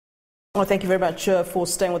Well, thank you very much for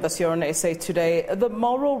staying with us here on SA Today. The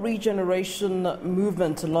Moral Regeneration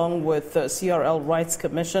Movement, along with CRL Rights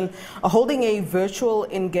Commission, are holding a virtual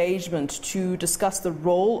engagement to discuss the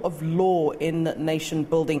role of law in nation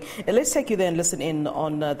building. And let's take you there and listen in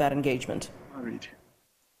on that engagement.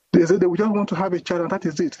 They say that we just want to have a child, and that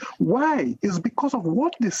is it. Why? It's because of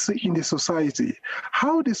what they see in the society,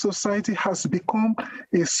 how the society has become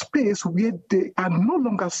a space where they are no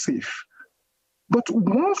longer safe. But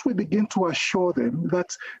once we begin to assure them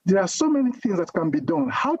that there are so many things that can be done,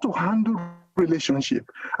 how to handle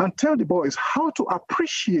relationship, and tell the boys how to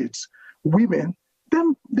appreciate women,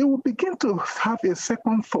 then they will begin to have a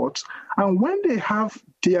second thought. And when they have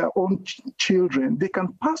their own children, they can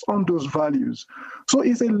pass on those values. So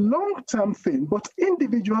it's a long-term thing, but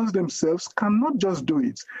individuals themselves cannot just do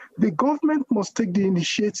it. The government must take the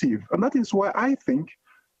initiative. And that is why I think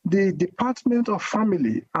the Department of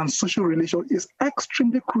Family and Social Relations is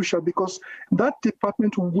extremely crucial, because that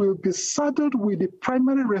department will be saddled with the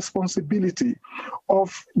primary responsibility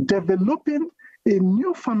of developing a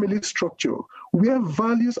new family structure where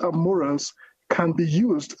values and morals can be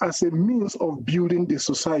used as a means of building the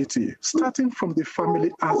society, starting from the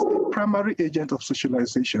family as the primary agent of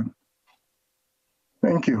socialization.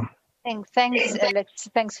 Thank you. Thanks, Alex.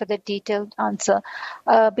 Thanks for the detailed answer.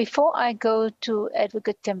 Before I go to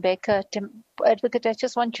Advocate Tembeka, Advocate, I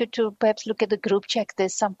just want you to perhaps look at the group chat.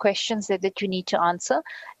 There's some questions there that you need to answer.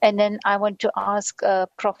 And then I want to ask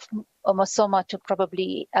Prof. Omosoma to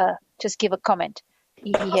probably just give a comment.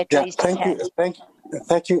 He had raised his hand.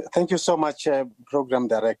 Thank you so much, Program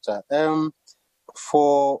Director.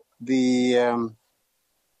 For the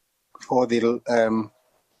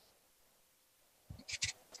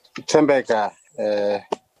Tembeka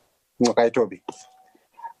Ngokaitobi,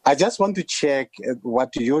 I just want to check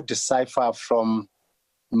what you decipher from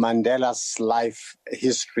Mandela's life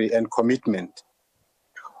history and commitment.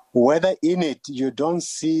 Whether in it you don't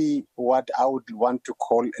see what I would want to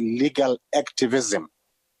call legal activism.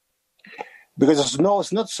 Because it's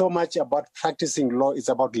not so much about practicing law, it's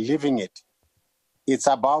about living it. It's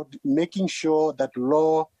about making sure that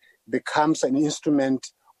law becomes an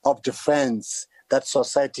instrument of defense that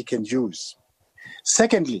society can use.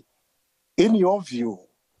 Secondly, in your view,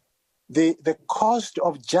 the cost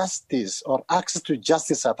of justice or access to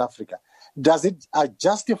justice in South Africa, does it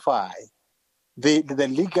justify the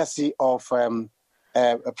legacy of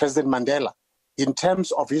President Mandela in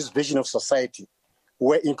terms of his vision of society,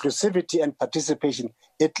 where inclusivity and participation,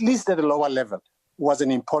 at least at the lower level, was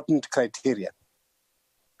an important criteria?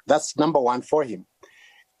 That's number one for him.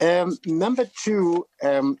 Number two,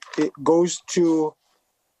 it goes to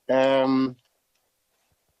the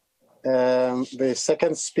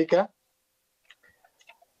second speaker,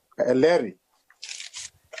 Larry.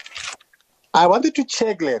 I wanted to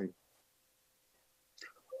check, Larry.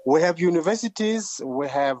 We have universities, we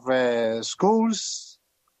have schools,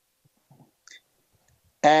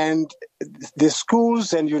 and the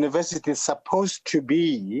schools and universities are supposed to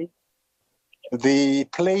be the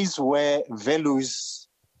place where values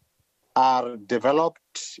are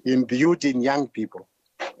developed, imbued in young people.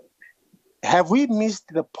 Have we missed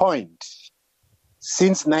the point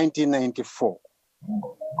since 1994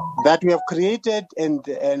 that we have created and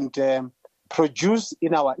produced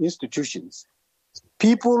in our institutions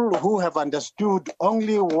people who have understood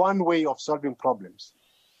only one way of solving problems,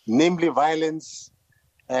 namely violence,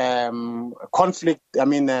 conflict,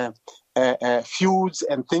 feuds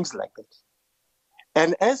and things like that?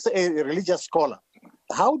 And as a religious scholar,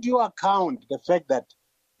 how do you account the fact that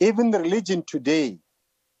even the religion today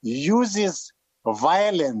uses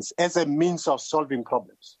violence as a means of solving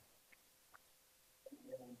problems?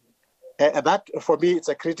 That, for me, it's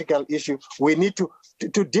a critical issue. We need to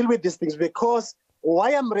deal with these things, because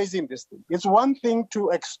why I'm raising this thing, it's one thing to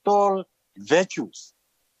extol virtues,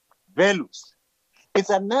 values.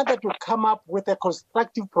 It's another to come up with a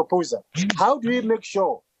constructive proposal. How do we make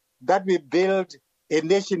sure that we build a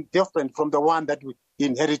nation different from the one that we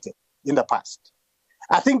inherited in the past?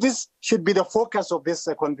 I think this should be the focus of this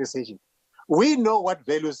conversation. We know what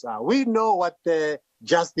values are. We know what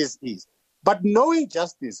justice is. But knowing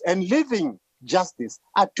justice and living justice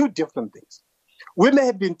are two different things. We may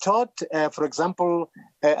have been taught, for example,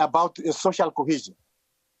 about social cohesion,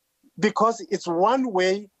 because it's one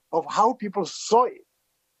way of how people saw it.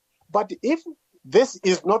 But if this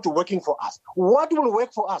is not working for us, what will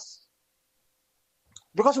work for us?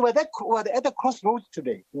 Because we're at the crossroads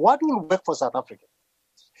today. What will work for South Africa?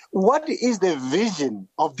 What is the vision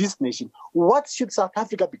of this nation? What should South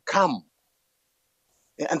Africa become?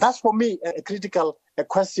 And that's, for me, a critical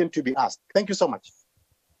question to be asked. Thank you so much.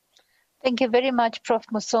 Thank you very much, Prof.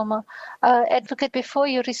 Musoma. Advocate, before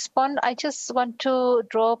you respond, I just want to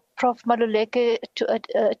draw Prof. Maluleke to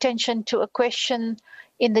attention to a question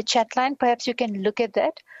in the chat line. Perhaps you can look at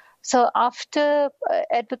that. So after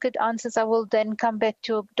Advocate answers, I will then come back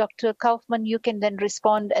to Dr. Kaufman. You can then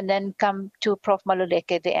respond and then come to Prof.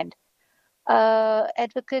 Maluleke at the end.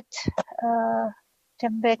 Advocate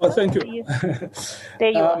Tembeka. Oh, thank you. There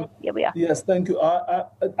you are. Here we are. Yes, thank you.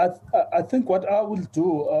 I think what I will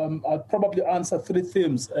do, I'll probably answer three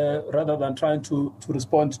themes rather than trying to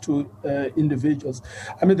respond to individuals.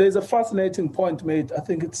 I mean, there's a fascinating point made. I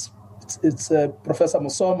think it's Professor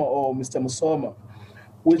Musoma or Mr. Musoma,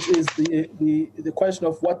 which is the question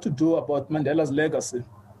of what to do about Mandela's legacy.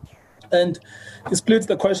 And he splits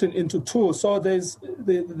the question into two. So there's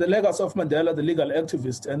the legacy of Mandela, the legal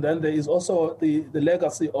activist, and then there is also the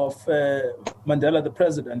legacy of Mandela, the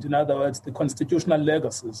president. In other words, the constitutional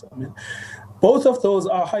legacies. I mean, both of those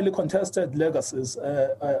are highly contested legacies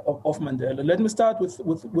of Mandela. Let me start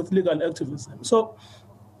with legal activism. So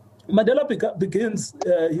Mandela begins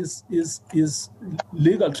his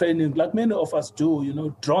legal training, like many of us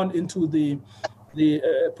do, drawn into the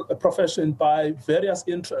profession by various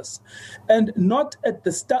interests, and not at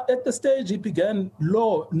the stage he began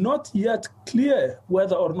law, not yet clear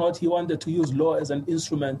whether or not he wanted to use law as an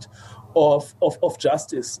instrument of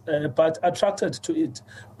justice, but attracted to it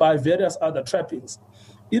by various other trappings.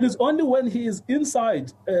 It is only when he is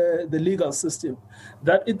inside the legal system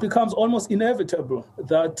that it becomes almost inevitable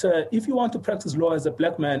that if you want to practice law as a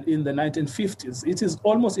black man in the 1950s, it is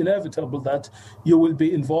almost inevitable that you will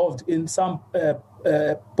be involved in some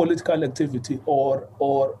political activity or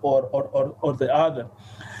the other.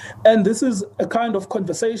 And this is a kind of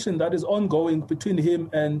conversation that is ongoing between him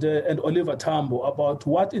and Oliver Tambo about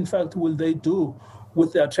what, in fact, will they do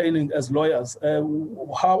with their training as lawyers.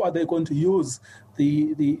 How are they going to use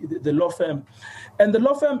the law firm? And the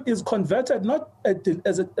law firm is converted not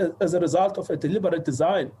as a result of a deliberate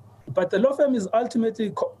design, but the law firm is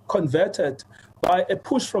ultimately converted by a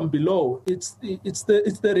push from below. It's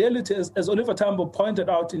the reality, as Oliver Tambo pointed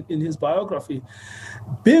out in his biography.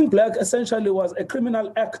 Being black essentially was a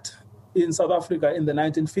criminal act in South Africa in the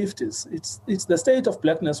 1950s. It's the state of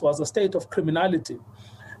blackness was a state of criminality,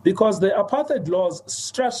 because the apartheid laws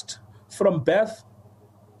stretched from birth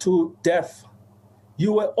to death.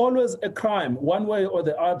 You were always a crime, one way or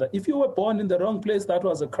the other. If you were born in the wrong place, that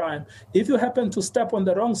was a crime. If you happened to step on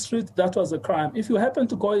the wrong street, that was a crime. If you happened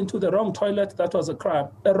to go into the wrong toilet, that was a crime.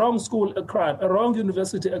 A wrong school, a crime. A wrong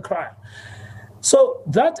university, a crime. So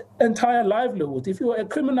that entire livelihood, if you were a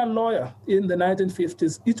criminal lawyer in the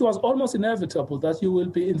 1950s, it was almost inevitable that you will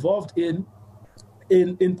be involved in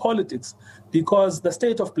politics, because the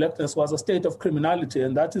state of blackness was a state of criminality,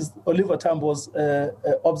 and that is Oliver Tambo's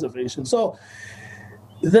observation. So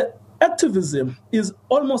the activism is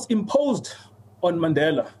almost imposed on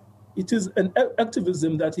Mandela. It is an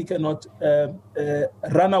activism that he cannot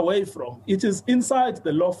run away from. It is inside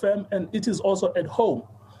the law firm, and it is also at home.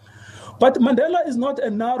 But Mandela is not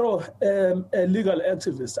a narrow legal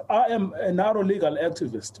activist. I am a narrow legal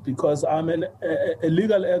activist because I'm a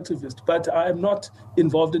legal activist, but I am not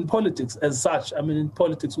involved in politics as such. I'm in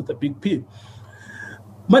politics with a big P.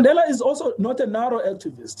 Mandela is also not a narrow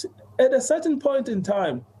activist. At a certain point in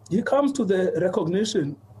time, he comes to the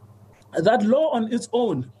recognition that law on its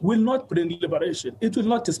own will not bring liberation. It will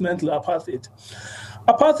not dismantle apartheid.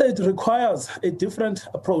 Apartheid requires a different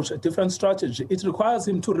approach, a different strategy. It requires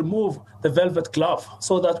him to remove the velvet glove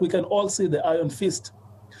so that we can all see the iron fist.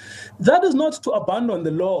 That is not to abandon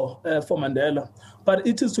the law for Mandela, but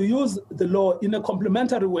it is to use the law in a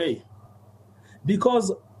complementary way.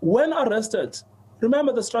 Because when arrested,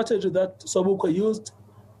 remember the strategy that Sobukwe used,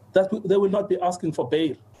 that they will not be asking for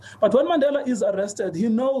bail. But when Mandela is arrested, he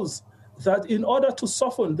knows that in order to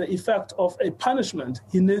soften the effect of a punishment,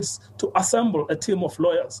 he needs to assemble a team of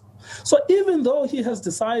lawyers. So even though he has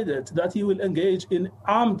decided that he will engage in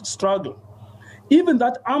armed struggle, even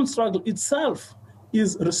that armed struggle itself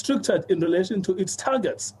is restricted in relation to its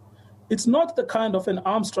targets. It's not the kind of an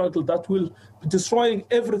armed struggle that will be destroying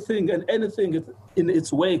everything and anything in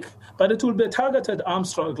its wake, but it will be a targeted armed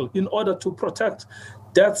struggle in order to protect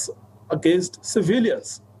deaths against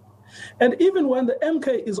civilians. And even when the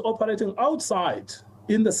MK is operating outside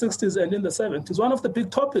in the 60s and in the 70s, one of the big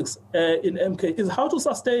topics in MK is how to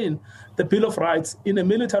sustain the Bill of Rights in a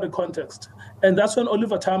military context. And that's when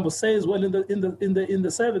Oliver Tambo says, well, in the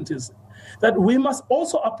 70s, that we must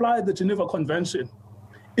also apply the Geneva Convention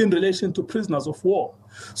in relation to prisoners of war.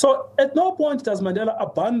 So at no point does Mandela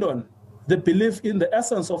abandon the belief in the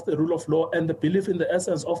essence of the rule of law and the belief in the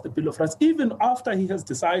essence of the Bill of Rights, even after he has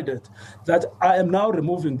decided that I am now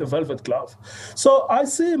removing the velvet glove. So I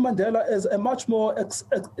see Mandela as a much more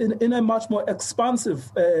in a much more expansive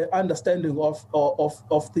understanding of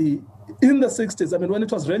the in the 60s. I mean, when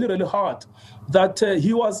it was really, really hard, that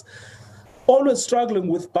he was always struggling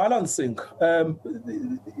with balancing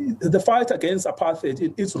the fight against apartheid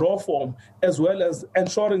in its raw form, as well as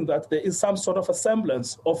ensuring that there is some sort of a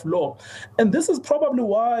semblance of law. And this is probably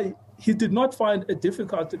why he did not find it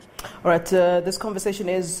difficult. All right, this conversation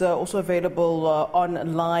is also available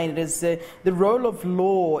online. It is the role of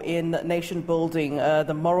law in nation building,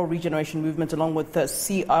 the moral regeneration movement, along with the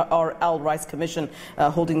CRL Rights Commission,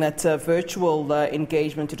 holding that virtual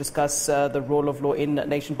engagement to discuss the role of law in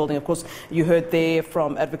nation building. Of course, you heard there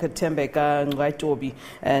from Advocate Tembeka Ngwaitobi,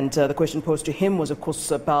 and the question posed to him was, of course,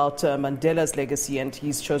 about Mandela's legacy, and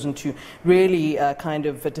he's chosen to really kind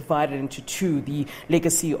of divide it into two: the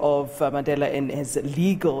legacy of Mandela in his as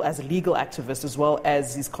a legal activist, as well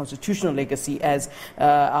as his constitutional legacy as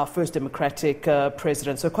our first democratic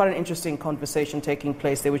president. So quite an interesting conversation taking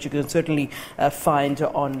place there, which you can certainly find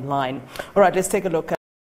online. All right, let's take a look at